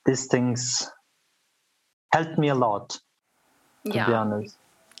these things helped me a lot, to be honest.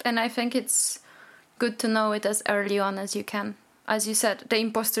 And I think it's good to know it as early on as you can. As you said, the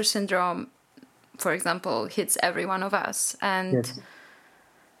imposter syndrome, for example, hits every one of us. And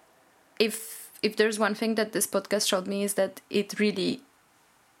if there's one thing that this podcast showed me, is that it really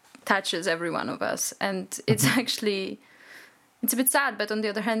touches every one of us. And it's actually, it's a bit sad, but on the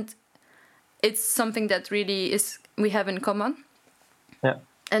other hand, it's something that really we have in common. Yeah.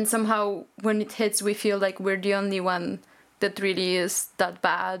 And somehow when it hits, we feel like we're the only one that really is that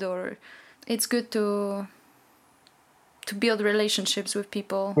bad. Or it's good to build relationships with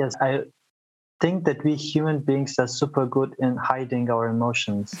people. Yes, I think that we human beings are super good in hiding our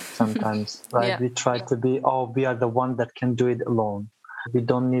emotions sometimes, right? Yeah. We try to be, we are the one that can do it alone. We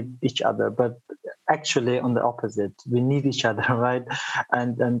don't need each other, but actually on the opposite, we need each other, right?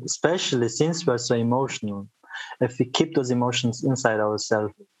 And especially since we're so emotional, if we keep those emotions inside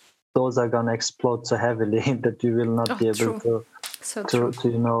ourselves, those are gonna explode so heavily that we will not be able to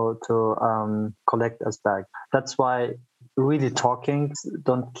collect us back. That's why really talking,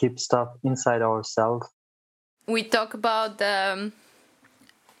 don't keep stuff inside ourselves. We talk about the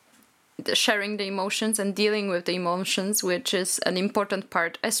sharing the emotions and dealing with the emotions, which is an important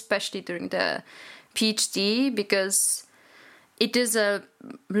part, especially during the PhD, because it is a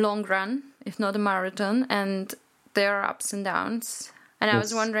long run, if not a marathon, and there are ups and downs. And I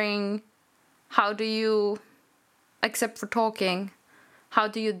was wondering, how do you, except for talking, how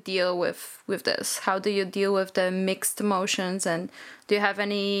do you deal with this? How do you deal with the mixed emotions? And do you have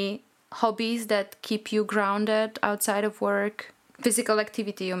any hobbies that keep you grounded outside of work? Physical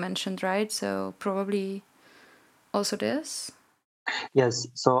activity you mentioned, right? So probably also this? Yes,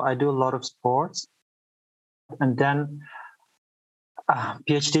 so I do a lot of sports. And then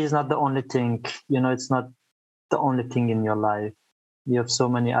PhD is not the only thing, it's not the only thing in your life. You have so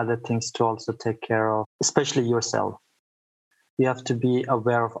many other things to also take care of, especially yourself. We have to be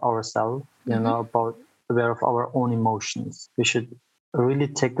aware of ourselves, aware of our own emotions. We should really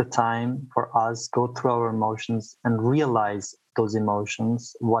take the time for us, go through our emotions and realize those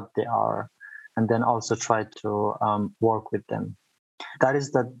emotions, what they are, and then also try to work with them.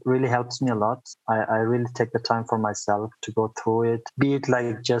 That really helps me a lot. I really take the time for myself to go through it, be it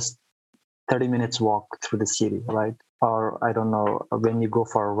like just 30 minutes walk through the city, right? Or I don't know, when you go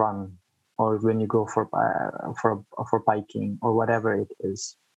for a run, or when you go for biking, or whatever it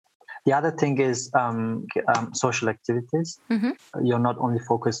is. The other thing is social activities. You're not only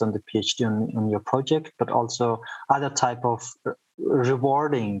focused on the PhD on your project, but also other type of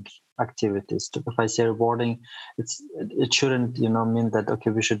rewarding activities. If I say rewarding, it shouldn't mean that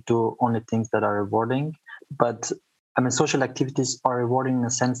we should do only things that are rewarding. But I mean, social activities are rewarding in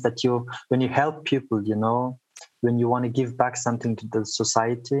the sense that when you help people, when you want to give back something to the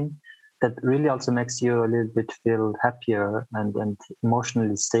society, that really also makes you a little bit feel happier and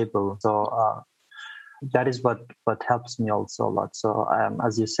emotionally stable. So that is what helps me also a lot. So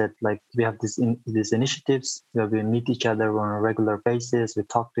as you said, like we have these initiatives where we meet each other on a regular basis, we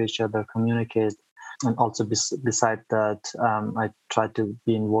talk to each other, communicate. And also beside that, I try to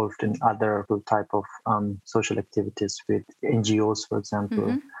be involved in other type of social activities with NGOs, for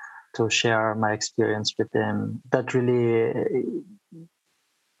example, to share my experience with them. That really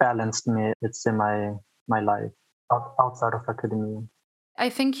balanced me, let's say, my life outside of academia. I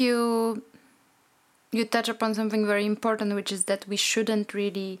think you touch upon something very important, which is that we shouldn't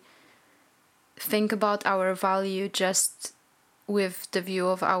really think about our value just with the view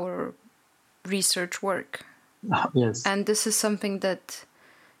of our research work. Yes. And this is something that,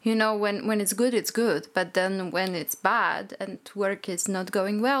 when it's good, but then when it's bad and work is not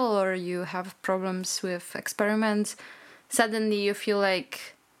going well, or you have problems with experiments, suddenly you feel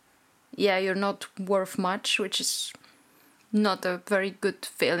like, you're not worth much, which is not a very good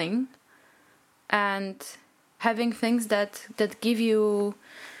feeling. And having things that give you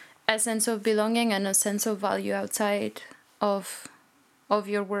a sense of belonging and a sense of value outside of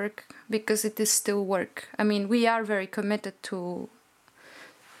your work, because it is still work. I mean, we are very committed to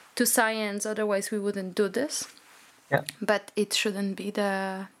science, otherwise we wouldn't do this. Yeah. But it shouldn't be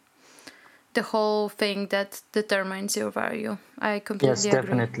the whole thing that determines your value. I completely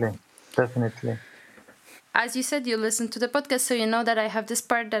agree. Yes, definitely. As you said, you listen to the podcast, so you know that I have this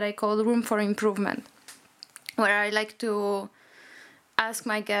part that I call room for improvement, where I like to ask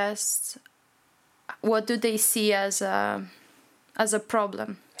my guests what do they see as a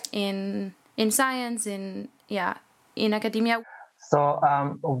problem in science, in academia. So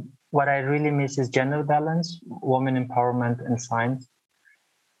what I really miss is gender balance, women empowerment in science.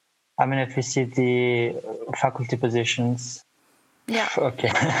 I mean, if you see the faculty positions,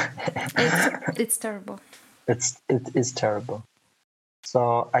 okay, it's terrible. It is terrible.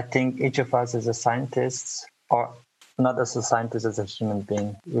 So I think each of us as a scientist, or not as a scientist, as a human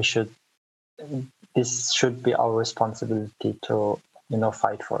being, this should be our responsibility to,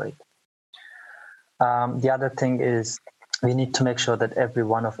 fight for it. The other thing is we need to make sure that every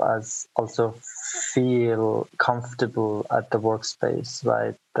one of us also feel comfortable at the workspace,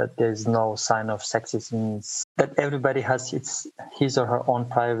 right? That there's no sign of sexism, that everybody has his or her own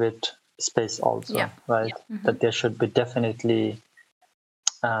private space also, right? Yeah. That there should be definitely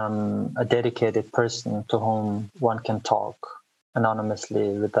a dedicated person to whom one can talk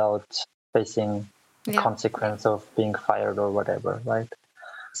anonymously without facing the consequence of being fired or whatever, right?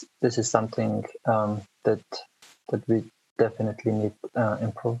 This is something that we definitely need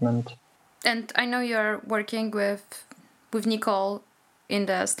improvement. And I know you're working with Nicole in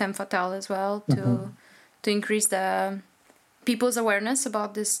the STEM Fatale as well to increase the people's awareness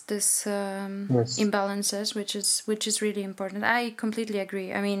about this imbalances, which is really important. I completely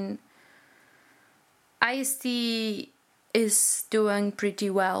agree. I mean, IST is doing pretty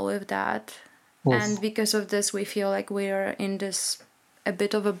well with that. Yes. And because of this, we feel like we're in this a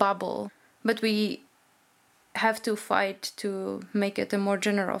bit of a bubble. But we have to fight to make it a more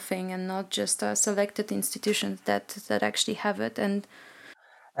general thing and not just selected institutions that actually have it. And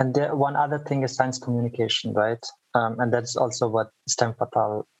one other thing is science communication, right? And that's also what STEM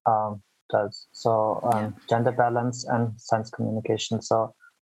Fatale does. So gender balance and science communication. So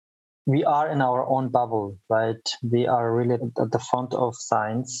we are in our own bubble, right? We are really at the front of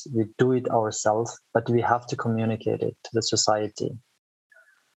science. We do it ourselves, but we have to communicate it to the society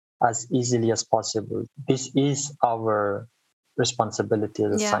as easily as possible. This is our responsibility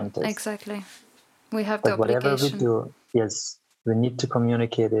as scientists. Exactly. We have the obligation. Whatever we do, yes, we need to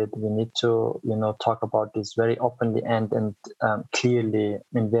communicate it. We need to, talk about this very openly and clearly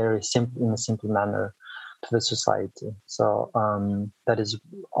in a simple manner to the society. So that is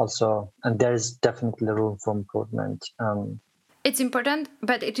also, and there is definitely room for improvement. It's important,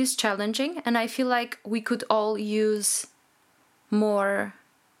 but it is challenging, and I feel like we could all use more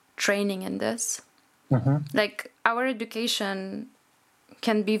training in this. Like our education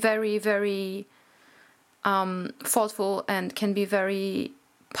can be very, very thoughtful and can be very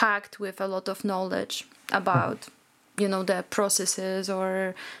packed with a lot of knowledge about the processes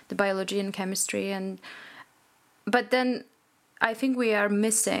or the biology and chemistry, but then I think we are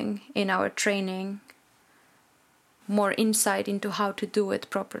missing in our training more insight into how to do it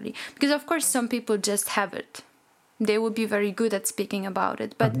properly, because of course some people just have it. They would be very good at speaking about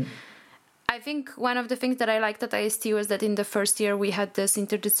it, but I think one of the things that I liked at IST was that in the first year we had this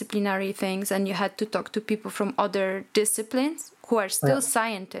interdisciplinary things, and you had to talk to people from other disciplines who are still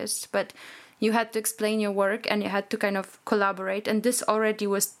scientists, but you had to explain your work and you had to kind of collaborate. And this already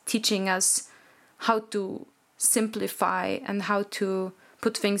was teaching us how to simplify and how to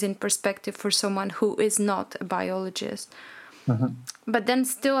put things in perspective for someone who is not a biologist. Mm-hmm. But then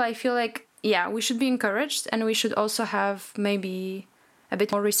still, I feel like, yeah, we should be encouraged, and we should also have maybe a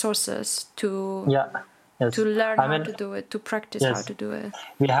bit more resources to learn how to do it, to practice how to do it.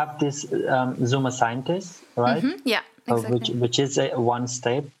 We have this Zuma scientist, right? Mm-hmm. Yeah, exactly. Which is a one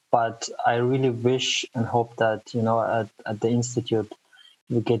step, but I really wish and hope that, you know, at the Institute,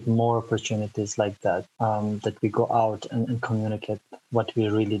 we get more opportunities like that, that we go out and communicate what we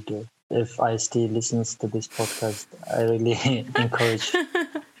really do. If IST listens to this podcast, I really encourage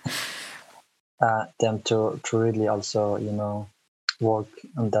them to really also, you know, work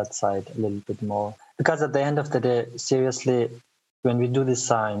on that side a little bit more. Because at the end of the day, seriously, when we do this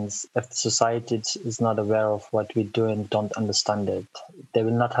science, if the society is not aware of what we do and don't understand it, they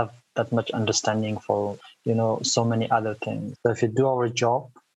will not have that much understanding for, you know, so many other things. So if we do our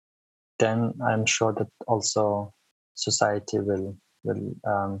job, then I'm sure that also society will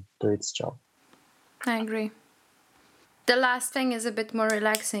do its job. I agree. The last thing is a bit more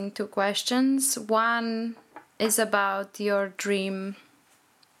relaxing, 2 questions. One is about your dream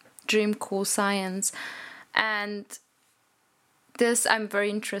cool science. And this, I'm very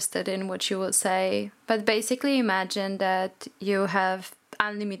interested in what you will say. But basically imagine that you have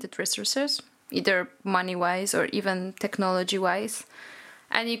unlimited resources, either money-wise or even technology-wise.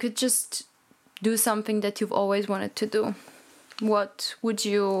 And you could just do something that you've always wanted to do. What would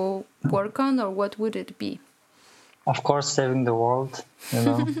you work on, or what would it be? Of course, saving the world, you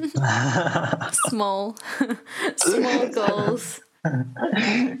know. Small goals.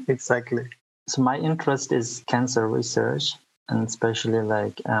 Exactly. So my interest is cancer research, and especially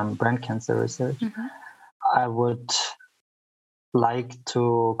like brain cancer research. Mm-hmm. I would like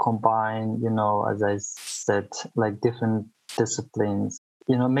to combine, you know, as I said, like different disciplines,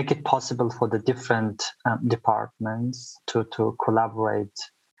 you know, make it possible for the different departments to collaborate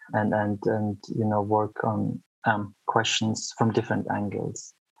and you know, work on questions from different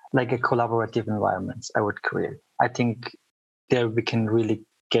angles, like a collaborative environment I would create. I think there we can really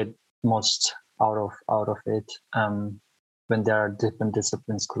get most out of it when there are different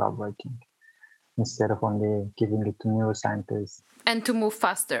disciplines collaborating, instead of only giving it to neuroscientists. And to move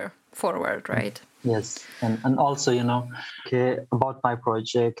faster forward, right? Yes. And also, you know, okay, about my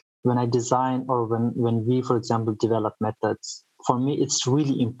project, when I design or when we, for example, develop methods, for me, it's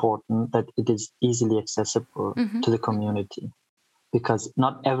really important that it is easily accessible to the community, because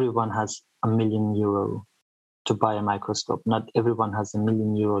not everyone has €1 million to buy a microscope. Not everyone has €1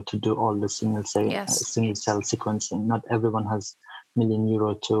 million to do all the single cell sequencing. Not everyone has €1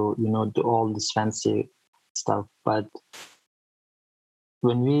 million to, you know, do all this fancy stuff. But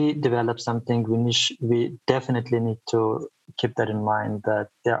when we develop something, we definitely need to keep that in mind, that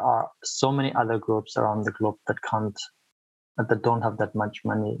there are so many other groups around the globe that don't have that much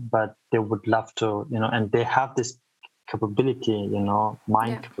money, but they would love to, you know, and they have this capability, you know,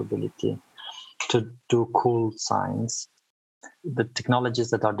 capability to do cool science. The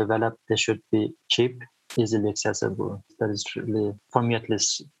technologies that are developed, they should be cheap, easily accessible. That is really, for me at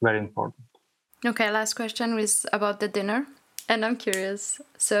least, very important. Okay, last question was about the dinner. And I'm curious.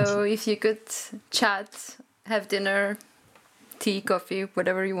 So if you could chat, have dinner, tea, coffee,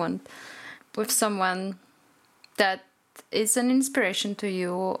 whatever you want, with someone that is an inspiration to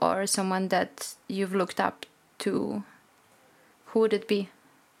you or someone that you've looked up to, who would it be?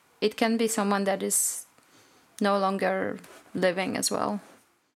 It can be someone that is no longer living as well.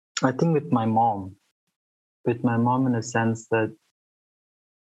 I think with my mom in a sense that,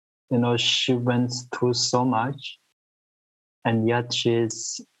 you know, she went through so much, and yet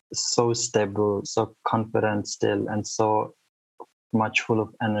she's so stable, so confident still, and so much full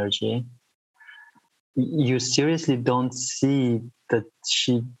of energy. You seriously don't see that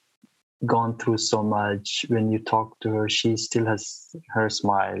she gone through so much. When you talk to her, she still has her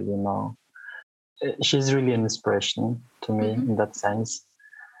smile, you know. She's really an inspiration to me in that sense,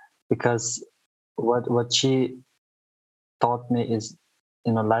 because what she taught me is,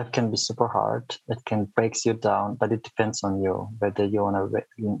 you know, life can be super hard. It can breaks you down, but it depends on you whether you want to,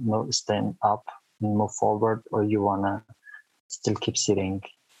 you know, stand up and move forward, or you want to still keep sitting.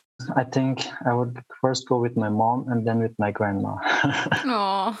 I think I would first go with my mom and then with my grandma.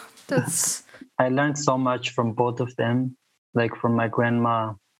 Oh, that's... I learned so much from both of them. Like from my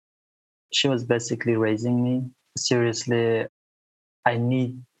grandma, she was basically raising me. Seriously, I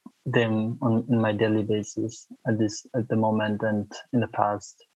need them in my daily basis at the moment and in the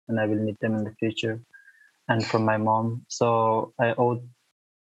past, and I will need them in the future. And from my mom, so I owe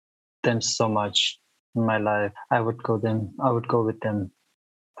them so much in my life. I would go with them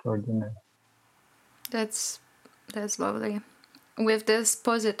for dinner. That's lovely. with this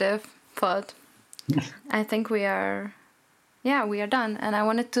positive thought, I think we are done. And I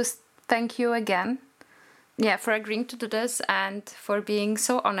wanted to thank you again, for agreeing to do this and for being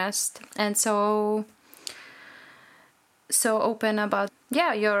so honest and so open about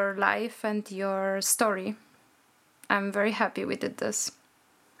your life and your story. I'm very happy we did this.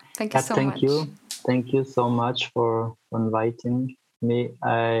 Thank you so much. Thank you so much for inviting me.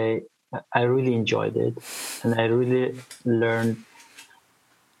 I really enjoyed it, and I really learned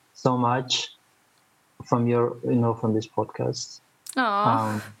so much from from this podcast.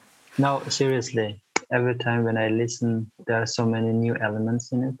 No, seriously, every time when I listen, there are so many new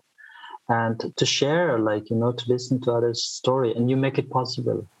elements in it, and to share, to listen to others' story, and you make it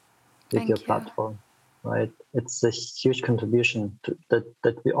possible with your platform, right? It's a huge contribution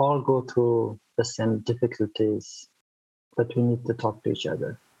that we all go through the same difficulties, but we need to talk to each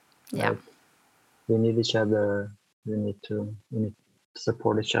other. Yeah, right? We need each other. We need to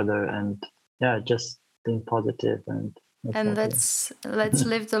support each other, and just being positive and let's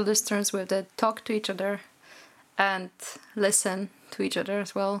leave the listeners with it. Talk to each other and listen to each other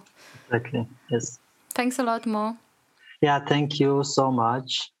as well. Exactly. Yes. Thanks a lot, Mo. Yeah, thank you so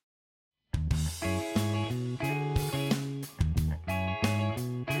much.